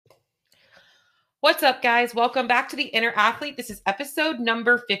What's up, guys? Welcome back to The Inner Athlete. This is episode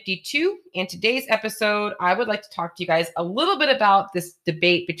number 52. And today's episode, I would like to talk to you guys a little bit about this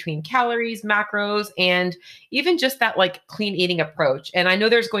debate between calories, macros, and even just that clean eating approach. And I know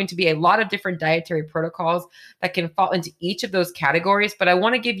there's going to be a lot of different dietary protocols that can fall into each of those categories, but I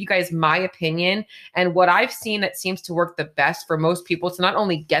want to give you guys my opinion and what I've seen that seems to work the best for most people to not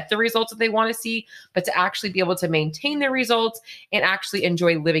only get the results that they want to see, but to actually be able to maintain their results and actually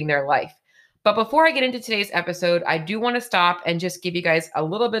enjoy living their life. But before I get into today's episode, I do want to stop and just give you guys a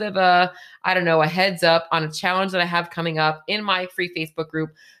little bit of a heads up on a challenge that I have coming up in my free Facebook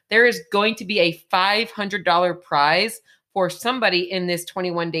group. There is going to be a $500 prize for somebody in this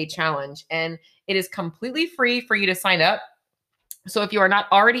 21-day challenge, and it is completely free for you to sign up. So if you are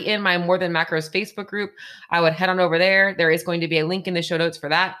not already in my More Than Macros Facebook group, I would head on over there. There is going to be a link in the show notes for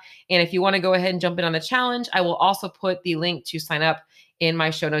that. And if you want to go ahead and jump in on the challenge, I will also put the link to sign up in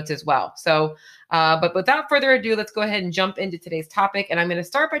my show notes as well. So, but without further ado, let's go ahead and jump into today's topic. And I'm going to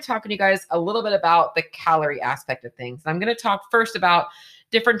start by talking to you guys a little bit about the calorie aspect of things. I'm going to talk first about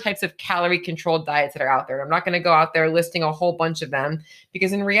different types of calorie controlled diets that are out there. I'm not going to go out there listing a whole bunch of them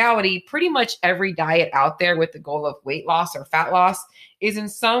because in reality, pretty much every diet out there with the goal of weight loss or fat loss is in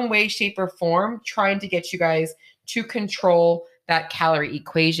some way, shape, or form trying to get you guys to control that calorie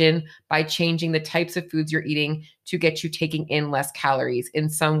equation by changing the types of foods you're eating to get you taking in less calories in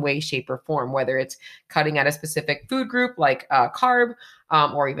some way, shape, or form, whether it's cutting out a specific food group like a carb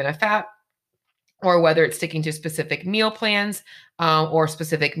or even a fat, or whether it's sticking to specific meal plans or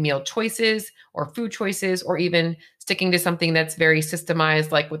specific meal choices or food choices, or even sticking to something that's very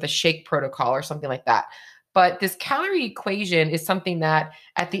systemized, like with a shake protocol or something like that. But this calorie equation is something that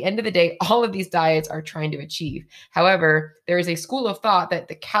at the end of the day, all of these diets are trying to achieve. However, there is a school of thought that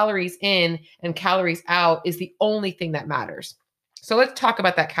the calories in and calories out is the only thing that matters. So let's talk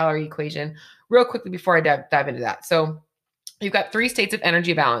about that calorie equation real quickly before I dive into that. So you've got three states of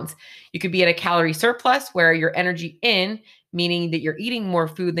energy balance. You could be at a calorie surplus where your energy in, meaning that you're eating more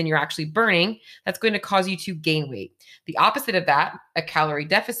food than you're actually burning, that's going to cause you to gain weight. The opposite of that, a calorie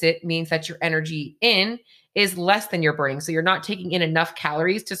deficit, means that your energy in is less than you're burning. So you're not taking in enough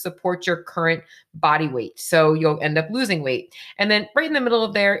calories to support your current body weight. So you'll end up losing weight. And then right in the middle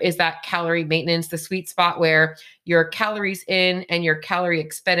of there is that calorie maintenance, the sweet spot where your calories in and your calorie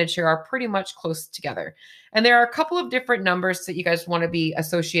expenditure are pretty much close together. And there are a couple of different numbers that you guys want to be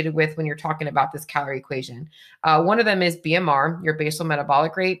associated with when you're talking about this calorie equation. One of them is BMR, your basal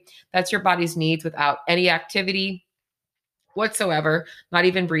metabolic rate. That's your body's needs without any activity whatsoever, not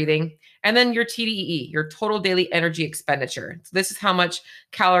even breathing. And then your TDEE, your total daily energy expenditure. So this is how much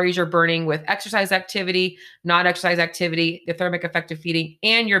calories you're burning with exercise activity, non-exercise activity, the thermic effect of feeding,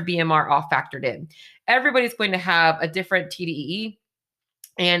 and your BMR all factored in. Everybody's going to have a different TDEE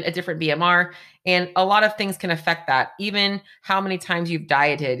and a different BMR. And a lot of things can affect that. Even how many times you've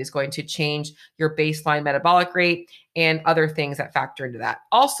dieted is going to change your baseline metabolic rate and other things that factor into that.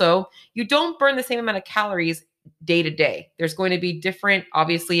 Also, you don't burn the same amount of calories day to day. There's going to be different,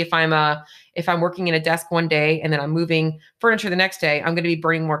 obviously, if I'm working in a desk one day and then I'm moving furniture the next day, I'm going to be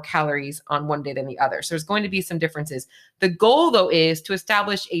burning more calories on one day than the other. So there's going to be some differences. The goal, though, is to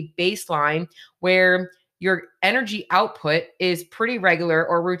establish a baseline where your energy output is pretty regular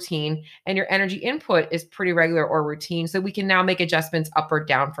or routine, and your energy input is pretty regular or routine. So we can now make adjustments up or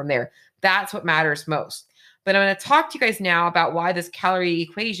down from there. That's what matters most. But I'm going to talk to you guys now about why this calorie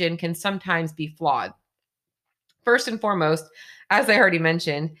equation can sometimes be flawed. First and foremost, as I already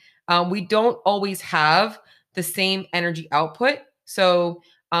mentioned, we don't always have the same energy output. So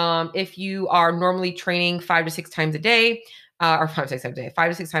if you are normally training 5 to 6 times a day, or 5 to 6 times a day, 5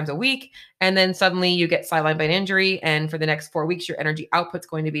 to 6 times a week, and then suddenly you get sidelined by an injury, and for the next 4 weeks, your energy output's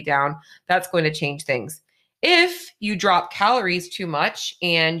going to be down, that's going to change things. If you drop calories too much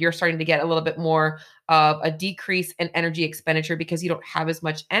and you're starting to get a little bit more of a decrease in energy expenditure because you don't have as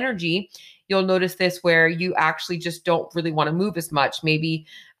much energy, you'll notice this where you actually just don't really want to move as much. Maybe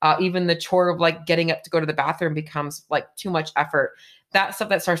even the chore of getting up to go to the bathroom becomes too much effort. That stuff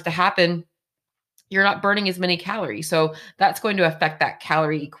that starts to happen, you're not burning as many calories. So that's going to affect that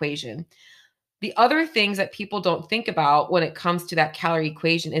calorie equation. The other things that people don't think about when it comes to that calorie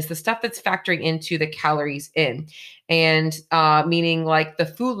equation is the stuff that's factoring into the calories in, and meaning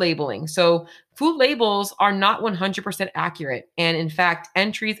the food labeling. So food labels are not 100% accurate. And in fact,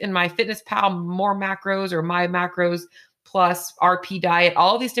 entries in MyFitnessPal, More Macros, or My Macros Plus, RP Diet,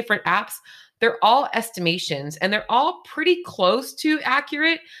 all these different apps, they're all estimations and they're all pretty close to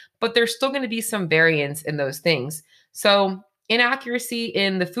accurate, but there's still going to be some variance in those things. So inaccuracy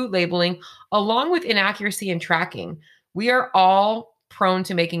in the food labeling, along with inaccuracy in tracking. We are all prone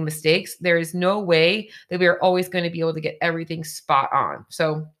to making mistakes. There is no way that we are always going to be able to get everything spot on.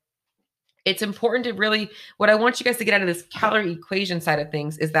 So it's important to really, what I want you guys to get out of this calorie equation side of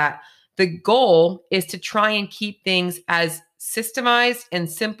things is that the goal is to try and keep things as systemized and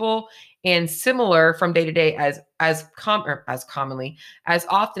simple and similar from day to day as commonly as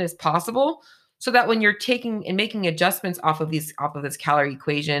often as possible, so that when you're taking and making adjustments off of this calorie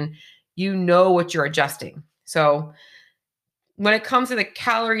equation, you know what you're adjusting. So when it comes to the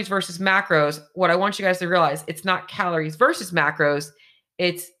calories versus macros, what I want you guys to realize, it's not calories versus macros.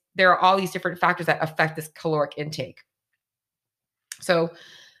 There are all these different factors that affect this caloric intake. So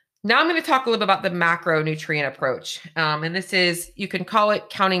now I'm going to talk a little bit about the macronutrient approach. And this is, you can call it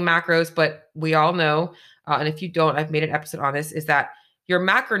counting macros, but we all know, and if you don't, I've made an episode on this, is that your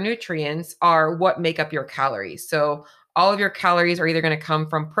macronutrients are what make up your calories. So all of your calories are either going to come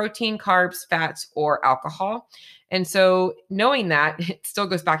from protein, carbs, fats, or alcohol. And so knowing that, it still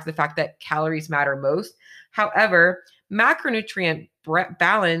goes back to the fact that calories matter most. However, macronutrient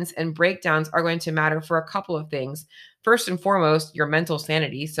balance and breakdowns are going to matter for a couple of things. First and foremost, your mental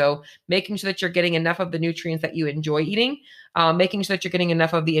sanity. So making sure that you're getting enough of the nutrients that you enjoy eating, making sure that you're getting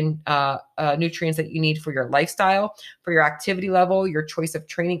enough of the nutrients that you need for your lifestyle, for your activity level, your choice of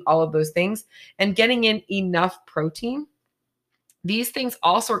training, all of those things, and getting in enough protein. These things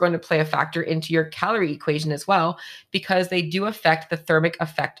also are going to play a factor into your calorie equation as well, because they do affect the thermic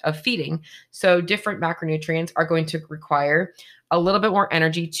effect of feeding. So different macronutrients are going to require a little bit more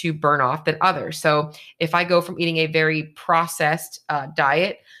energy to burn off than others. So if I go from eating a very processed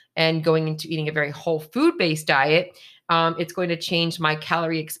diet and going into eating a very whole food-based diet, it's going to change my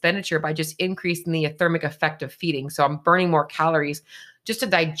calorie expenditure by just increasing the thermic effect of feeding. So I'm burning more calories just to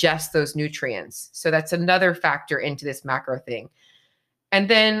digest those nutrients. So that's another factor into this macro thing. And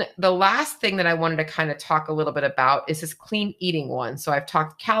then the last thing that I wanted to kind of talk a little bit about is this clean eating one. So I've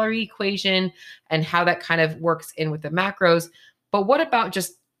talked calorie equation and how that kind of works in with the macros. But what about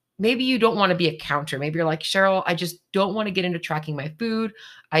just maybe you don't want to be a counter? Maybe you're like, Cheryl, I just don't want to get into tracking my food.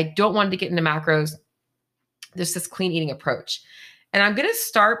 I don't want to get into macros. There's this clean eating approach. And I'm going to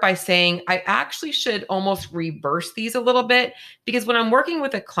start by saying I actually should almost reverse these a little bit, because when I'm working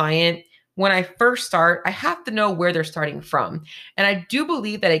with a client, when I first start, I have to know where they're starting from. And I do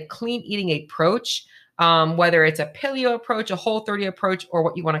believe that a clean eating approach, whether it's a paleo approach, a Whole30 approach, or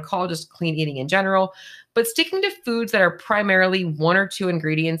what you want to call just clean eating in general, but sticking to foods that are primarily one or two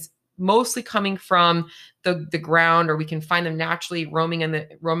ingredients, mostly coming from the ground, or we can find them naturally roaming in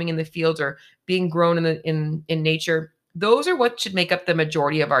the fields or being grown in nature. Those are what should make up the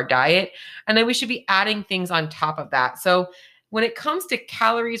majority of our diet. And then we should be adding things on top of that. So when it comes to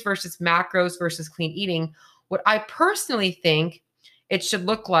calories versus macros versus clean eating, what I personally think it should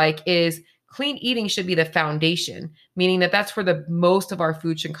look like is clean eating should be the foundation, meaning that that's where the most of our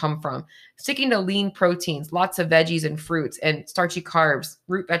food should come from. Sticking to lean proteins, lots of veggies and fruits and starchy carbs,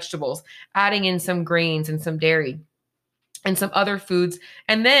 root vegetables, adding in some grains and some dairy and some other foods,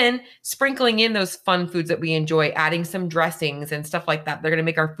 and then sprinkling in those fun foods that we enjoy, adding some dressings and stuff like that. They're going to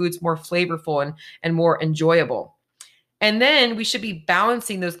make our foods more flavorful and more enjoyable. And then we should be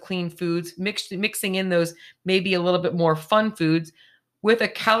balancing those clean foods, mixing in those maybe a little bit more fun foods with a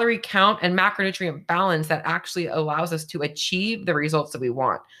calorie count and macronutrient balance that actually allows us to achieve the results that we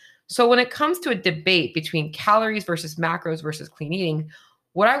want. So when it comes to a debate between calories versus macros versus clean eating,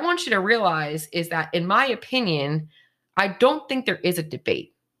 what I want you to realize is that, in my opinion, I don't think there is a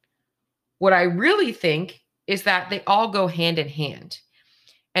debate. What I really think is that they all go hand in hand.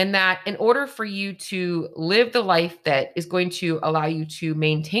 And that in order for you to live the life that is going to allow you to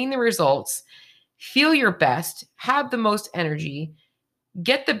maintain the results, feel your best, have the most energy,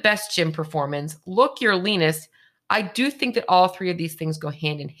 get the best gym performance, look your leanest, I do think that all three of these things go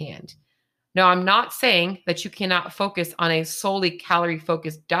hand in hand. Now, I'm not saying that you cannot focus on a solely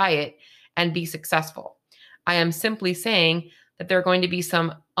calorie-focused diet and be successful. I am simply saying that there are going to be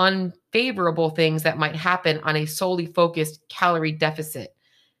some unfavorable things that might happen on a solely focused calorie deficit.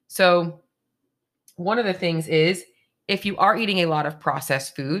 So one of the things is, if you are eating a lot of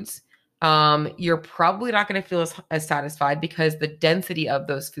processed foods, you're probably not going to feel as satisfied, because the density of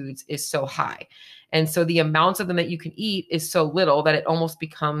those foods is so high. And so the amounts of them that you can eat is so little that it almost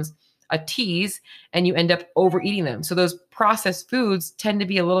becomes a tease, and you end up overeating them. So those processed foods tend to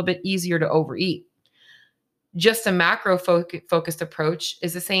be a little bit easier to overeat. Just a macro focused approach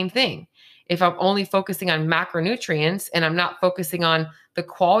is the same thing. If I'm only focusing on macronutrients and I'm not focusing on the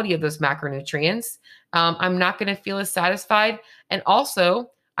quality of those macronutrients, I'm not going to feel as satisfied. And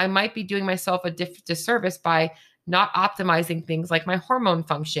also, I might be doing myself a disservice by not optimizing things like my hormone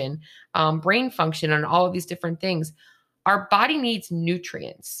function, brain function, and all of these different things. our body needs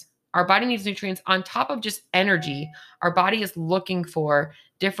nutrients. Our body needs nutrients on top of just energy. Our body is looking for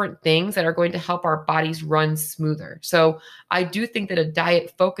different things that are going to help our bodies run smoother. So I do think that a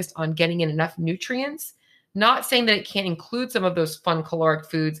diet focused on getting in enough nutrients, not saying that it can't include some of those fun caloric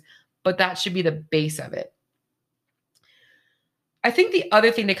foods, but that should be the base of it. I think the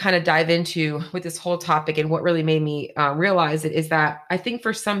other thing to kind of dive into with this whole topic and what really made me realize it is that I think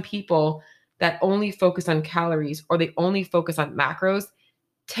for some people that only focus on calories or they only focus on macros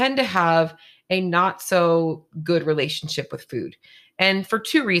tend to have a not so good relationship with food. And for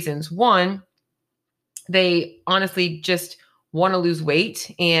two reasons. One, they honestly just want to lose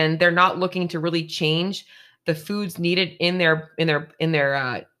weight and they're not looking to really change the foods needed in their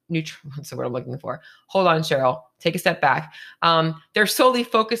what's the word I'm looking for? Hold on, Cheryl. Take a step back. They're solely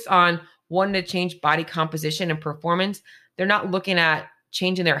focused on wanting to change body composition and performance. They're not looking at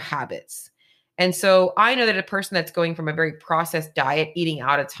changing their habits. And so I know that a person that's going from a very processed diet, eating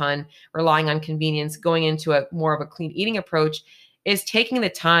out a ton, relying on convenience, going into a more of a clean eating approach is taking the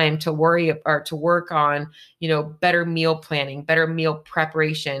time to worry or to work on, better meal planning, better meal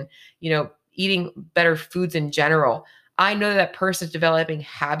preparation, eating better foods in general. I know that person is developing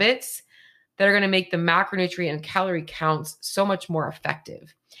habits that are going to make the macronutrient and calorie counts so much more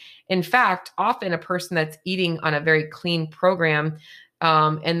effective. In fact, often a person that's eating on a very clean program,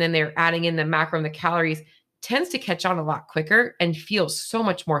 and then they're adding in the macro and the calories tends to catch on a lot quicker and feel so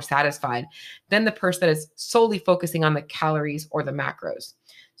much more satisfied than the person that is solely focusing on the calories or the macros.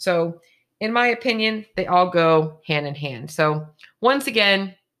 So in my opinion, they all go hand in hand. So once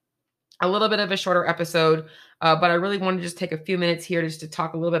again, a little bit of a shorter episode, but I really want to just take a few minutes here just to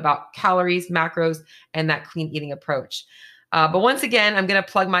talk a little bit about calories, macros, and that clean eating approach. But once again, I'm going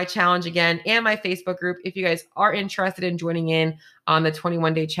to plug my challenge again and my Facebook group. If you guys are interested in joining in on the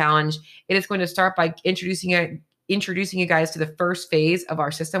 21-day challenge, it is going to start by introducing you guys to the first phase of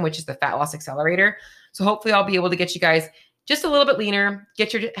our system, which is the Fat Loss Accelerator. So hopefully I'll be able to get you guys just a little bit leaner,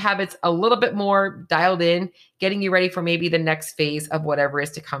 get your habits a little bit more dialed in, getting you ready for maybe the next phase of whatever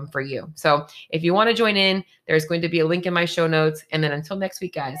is to come for you. So if you want to join in, there's going to be a link in my show notes. And then until next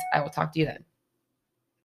week, guys, I will talk to you then.